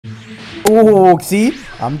Oh, see,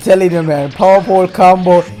 I'm telling you, man, power pole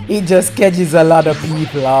combo, it just catches a lot of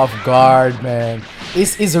people off guard, man.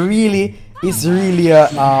 It's really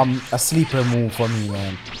a sleeper move for me,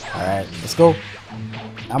 man. All right, let's go.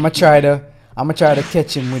 I'm gonna try to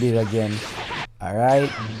catch him with it again. All right.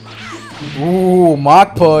 Ooh,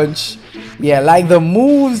 Mark punch. Yeah, like the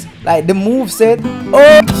moves, like the move set.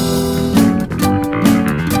 Oh.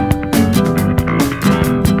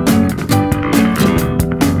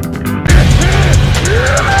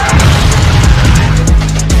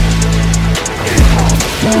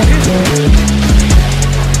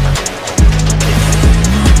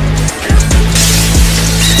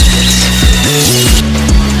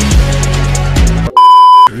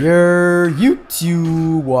 Your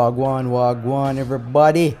YouTube wagwan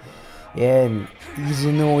everybody, and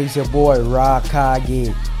you know it's your boy Rah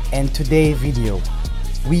Kage, and today video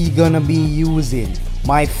we gonna be using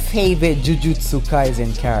my favorite Jujutsu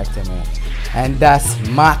Kaisen character, man, and that's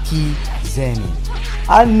Maki Zenin.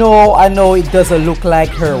 I know it doesn't look like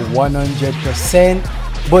her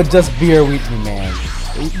 100%, but just bear with me, man.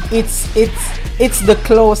 It's the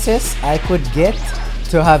closest I could get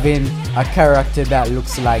to having a character that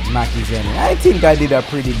looks like Maki Zenin. I think I did a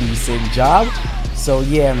pretty decent job. So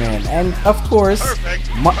yeah, man. And of course,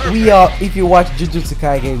 if you watch Jujutsu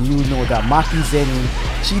Kaisen, you know that Maki Zenin,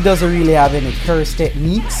 she doesn't really have any curse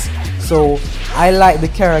techniques. So I like the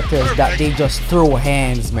characters that they just throw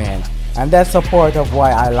hands, man. And that's a part of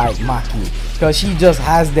why I like Maki, because she just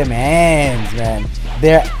has them hands, man.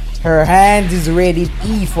 Her hands is rated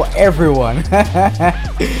E for everyone.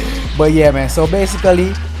 But yeah, man, so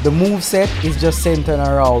basically the moveset is just centered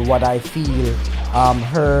around what I feel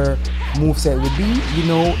her moveset would be. You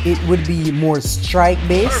know, it would be more strike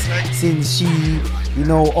based, since she, you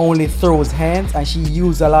know, only throws hands, and she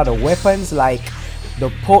uses a lot of weapons like the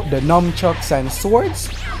nunchucks and swords.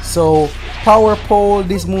 So power pole,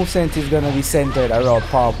 this moveset is gonna be centered around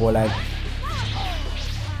power pole, and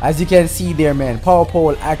as you can see there, man, power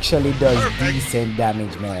pole actually does decent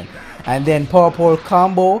damage, man. And then power pole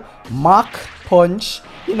combo, Mach punch,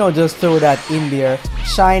 you know, just throw that in there.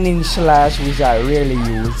 Shining slash, which I rarely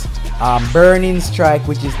use. Burning strike,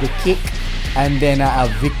 which is the kick, and then I have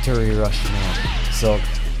victory rush, man. So,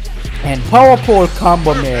 and power pole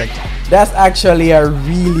combo, man, that's actually a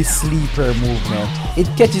really sleeper move, man. It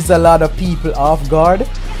catches a lot of people off guard,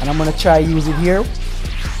 and I'm gonna try use it here.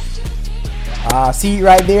 See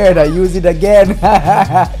right there, I use it again.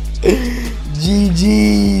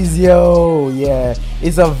 GG's, yo. Yeah,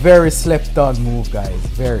 it's a very slept on move, guys.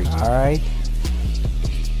 Very. Alright,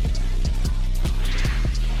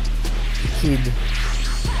 Kid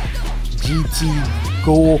GT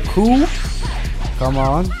Goku, come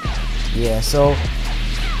on. Yeah, so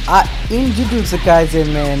in Jujutsu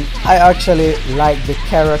Kaisen, man, I actually like the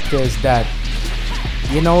characters that,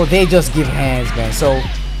 you know, they just give hands, man.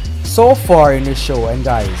 So far in the show, and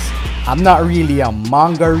guys, I'm not really a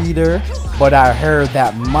manga reader, but I heard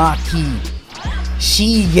that Maki,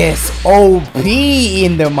 she gets OP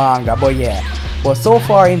in the manga. But yeah, but so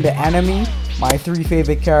far in the anime, my three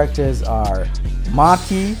favorite characters are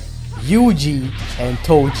Maki, Yuji, and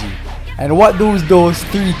Toji. And what do those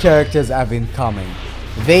three characters have in common?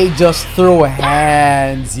 They just throw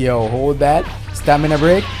hands, yo. Hold that. Stamina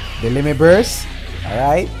break, the limit burst,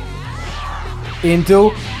 alright,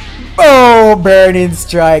 into burning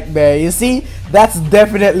strike, man. You see, that's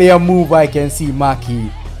definitely a move I can see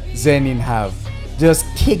Maki Zenin have. Just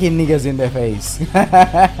kicking niggas in the face.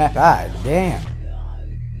 God damn.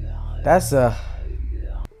 That's a...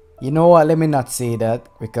 You know what, let me not say that,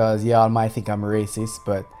 because y'all might think I'm racist,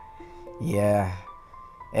 but yeah.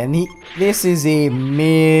 And this is a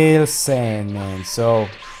male Saiyan, man. So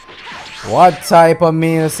what type of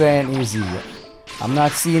male Saiyan is he? I'm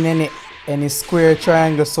not seeing any square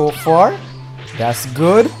triangle so far. That's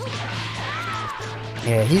good.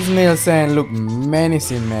 Yeah, his male Saiyan look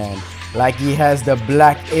menacing, man. Like he has the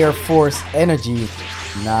Black Air Force energy.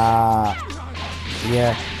 Nah.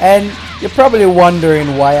 Yeah, and you're probably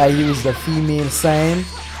wondering why I use the female Saiyan.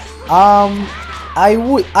 I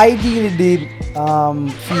would ideally did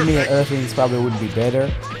female Earthlings probably would be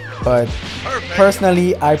better, but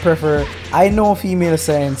personally I know female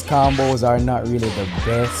Saiyans combos are not really the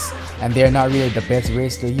best, and they're not really the best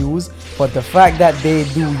race to use, but the fact that they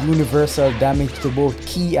do universal damage to both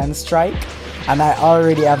ki and strike, and I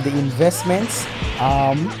already have the investments,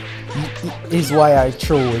 is why I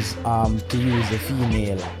chose to use the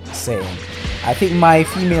female Saiyan. I think my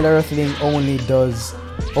female Earthling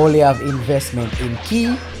only have investment in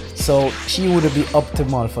ki, so she would be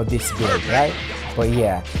optimal for this build, right? But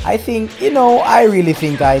yeah, I think, you know, I really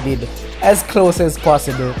think I did as close as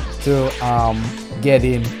possible to get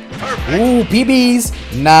in. Ooh, PBs.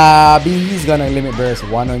 Nah, he's gonna limit burst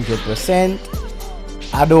 100%.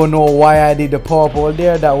 I don't know why I did the power pole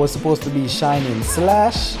there. That was supposed to be shining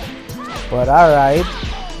slash. But alright.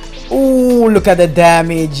 Ooh, look at the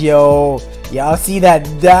damage, yo. Y'all see that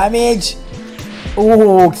damage?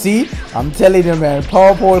 Ooh, see? I'm telling you, man.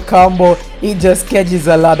 Power pole combo, it just catches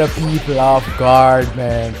a lot of people off guard,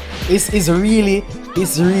 man. It's really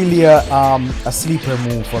a sleeper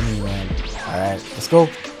move for me, man. Alright, let's go.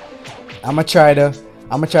 I'ma try to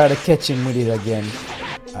catch him with it again.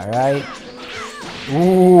 Alright.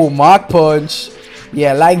 Ooh, Mark punch.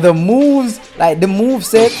 Yeah, like the moves, like the move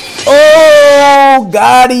set. Oh,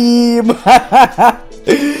 got him.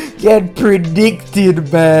 Get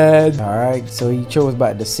predicted, man. Alright, so he chose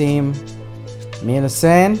back the same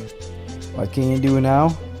San. What can you do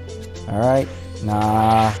now? Alright.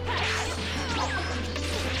 Nah.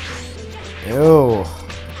 Yo.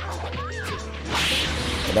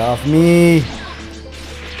 Get off me.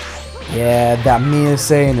 Yeah, that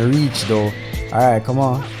San reach though. Alright, come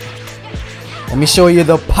on. Let me show you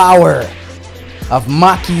the power of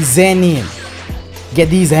Maki Zenin. Get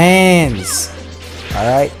these hands.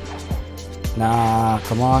 Alright. Nah,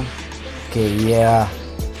 come on. Okay, yeah.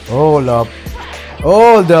 Hold up.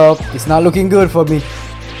 Hold up. It's not looking good for me.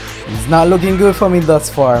 It's not looking good for me thus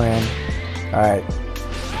far, man. Alright.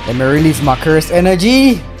 Let me release my curse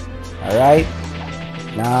energy. Alright.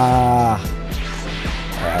 Nah.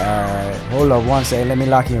 Alright. Hold up one second. Let me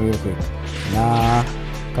lock in real quick. Nah.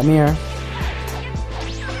 Come here.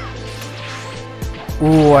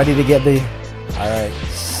 Ooh, I need to get the... Alright.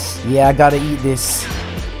 Yeah, I gotta eat this.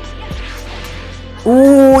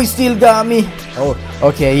 Ooh, he still got me. Oh,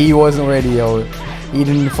 okay. He wasn't ready, yo. He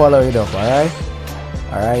didn't follow it up, alright?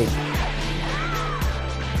 Alright.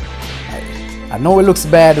 I know it looks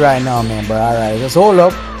bad right now, man, but alright. Just hold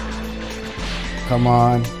up. Come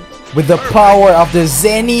on. With the power of the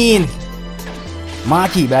Zenin.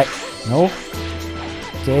 Maki back. No.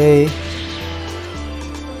 Okay.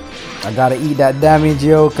 I gotta eat that damage,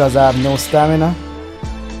 yo, because I have no stamina.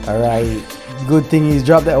 Alright. Good thing he's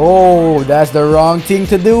dropped that. Oh, that's the wrong thing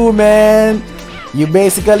to do, man. You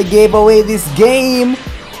basically gave away this game.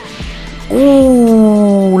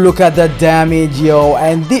 Ooh, look at the damage, yo.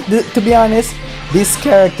 And to be honest, this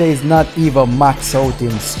character is not even max out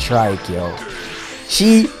in strike, yo.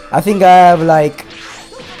 I think I have like...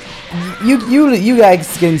 You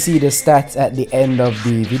guys can see the stats at the end of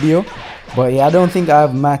the video. But yeah, I don't think I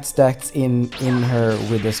have max stats in her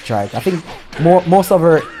with the strike. I think most of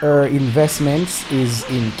her investments is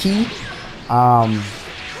in key.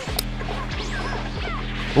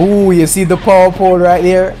 Ooh, you see the power pole right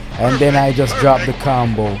there? And then I just dropped the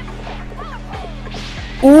combo.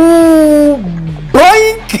 Ooh,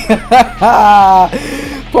 boink!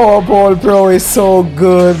 Power pole pro is so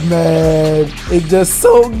good, man. It's just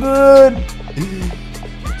so good.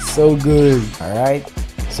 So good. Alright.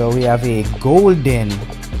 So we have a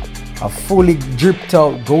fully dripped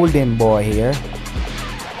out golden boy here.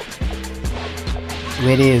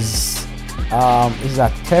 With his, is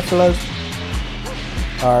that Tefla's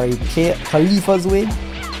or Khalifa's wig?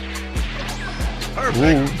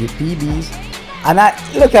 Ooh, the PBs. And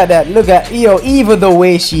look at that, yo, even the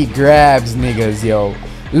way she grabs niggas, yo,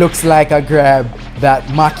 looks like a grab that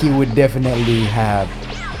Maki would definitely have.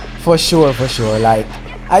 For sure. Like,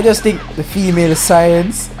 I just think the female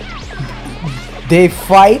science, they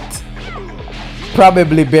fight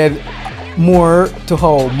probably more to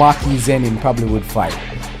how Maki Zenin probably would fight.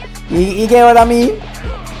 You get what I mean?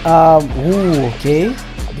 Ooh, okay.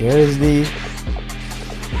 There's the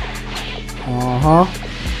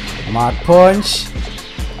Mark punch.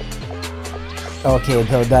 Okay,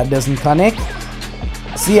 though that doesn't connect.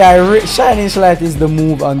 See, Shining Light is the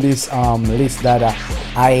move on this list that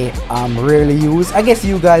I rarely use. I guess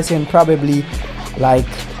you guys can probably like...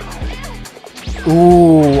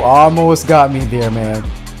 Ooh, almost got me there, man.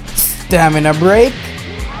 Stamina break.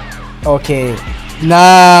 Okay.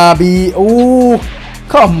 Nah, ooh,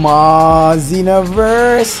 come on,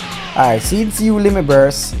 Xenoverse. Alright, since you limit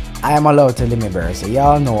burst, I am allowed to limit burst. So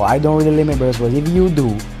y'all know I don't really limit burst, but if you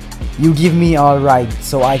do, you give me alright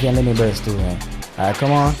so I can limit burst too, man. Alright,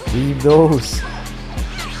 come on, leave those.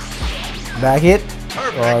 Back hit.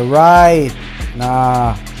 Alright.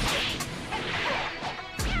 Nah.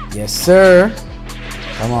 Yes, sir.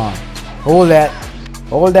 Come on. Hold that.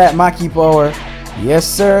 Hold that Maki power. Yes,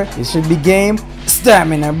 sir. It should be game.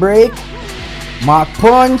 Stamina break. Mark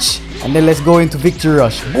punch. And then let's go into victory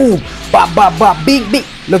rush. Boom. Bop, bop, bop. Big, big.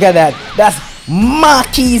 Look at that. That's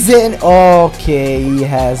Maki Zen. Okay. He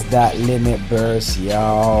has that limit burst,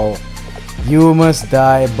 yo. You must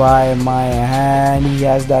die by my hand. He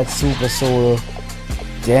has that super soul.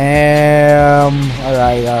 Damn.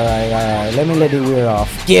 Alright. Let me let it wear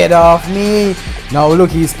off. Get off me. Now look,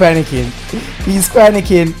 he's panicking. He's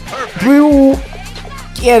panicking.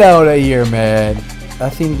 Get out of here, man. I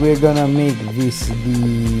think we're gonna make this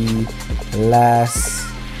the last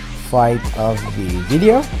fight of the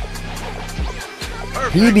video.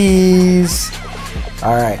 PBs.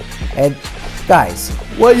 Alright. And guys,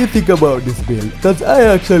 what do you think about this build? Because I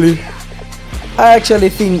actually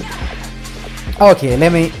think, okay,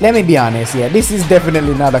 let me be honest. Yeah, this is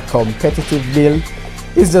definitely not a competitive build.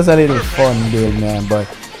 It's just a little fun build, man. But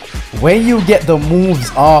when you get the moves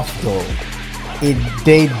off though,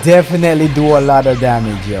 they definitely do a lot of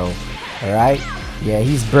damage, yo. Alright? Yeah,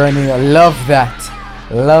 he's burning. I love that.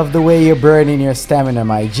 Love the way you're burning your stamina,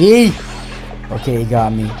 my G. Okay, he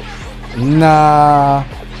got me. Nah.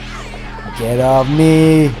 Get off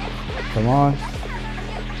me. Come on.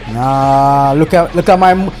 Nah. Look at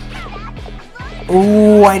my.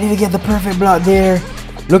 Ooh, I didn't get the perfect block there.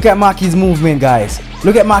 Look at Maki's movement, guys.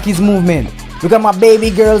 Look at Maki's movement. Look at my baby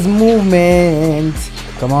girl's movement.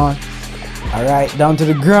 Come on. Alright, down to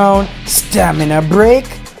the ground. Stamina break.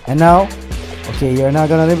 And now, okay, you're not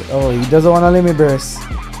gonna let. Oh, he doesn't want to let me burst.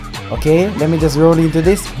 Okay, let me just roll into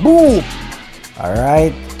this. Boom.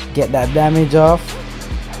 Alright, get that damage off.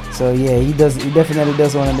 So yeah, he definitely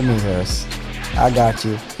does want to let me burst. I got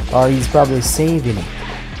you. Or he's probably saving it.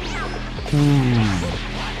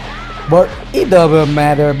 But it doesn't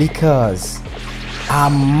matter because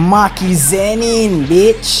I'm Maki Zenin,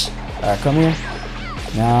 bitch. Alright, come here.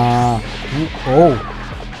 Nah. Oh.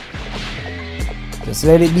 Just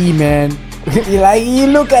let it be, man. Like, you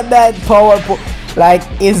look at that power. Like,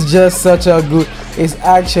 it's just such a good. It's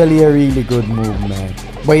actually a really good move, man.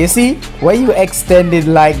 But you see, when you extend it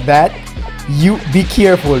like that, you be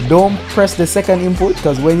careful. Don't press the second input,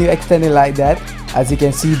 because when you extend it like that, as you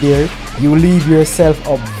can see there, you leave yourself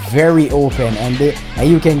up very open, and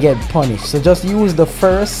you can get punished. So just use the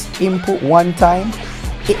first input one time,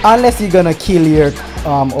 unless you're gonna kill your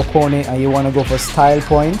opponent and you want to go for style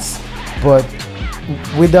points. But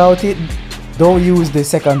without it, don't use the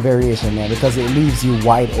second variation, man, because it leaves you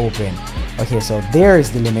wide open. Okay, so there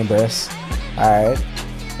is the limit burst. Alright.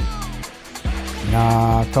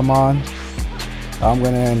 Nah, come on. I'm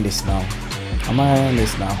gonna end this now.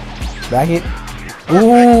 Back it.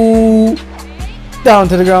 Ooh. Down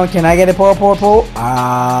to the ground. Can I get a power?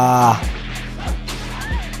 Ah.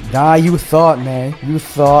 Nah, you thought, man. You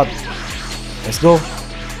thought. Let's go.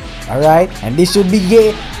 Alright. And this should be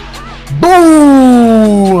it.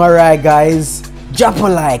 Boom. Alright, guys. Drop a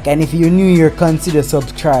like. And if you're new here, consider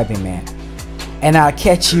subscribing, man. And I'll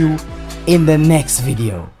catch you in the next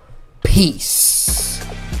video. Peace.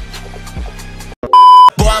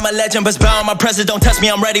 Boy, I'm a legend, but bound my presence. Don't test me,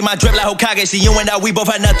 I'm ready. My drip like Rah Kage. See you and I, we both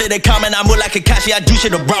had nothing in common. I move like Kakashi, I do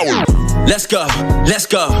shit abroad. Let's go.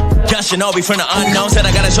 Young Shinobi from the unknown. Said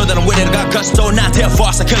I gotta show that I'm with it. I got gusto, not tell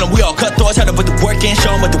false. I kill them, we all cut throats. Had to put the work in,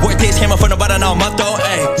 show them what the work is. Came up from the bottom, now I'm up though.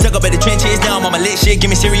 Ayy, stuck up at the trenches, now I'm on my lit shit. Give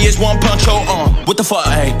me serious one punch, hold on. What the fuck,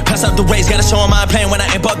 ayy? Pass up the race, gotta show them I'm playing when I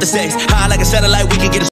amp up the stakes. High like a satellite, we can get a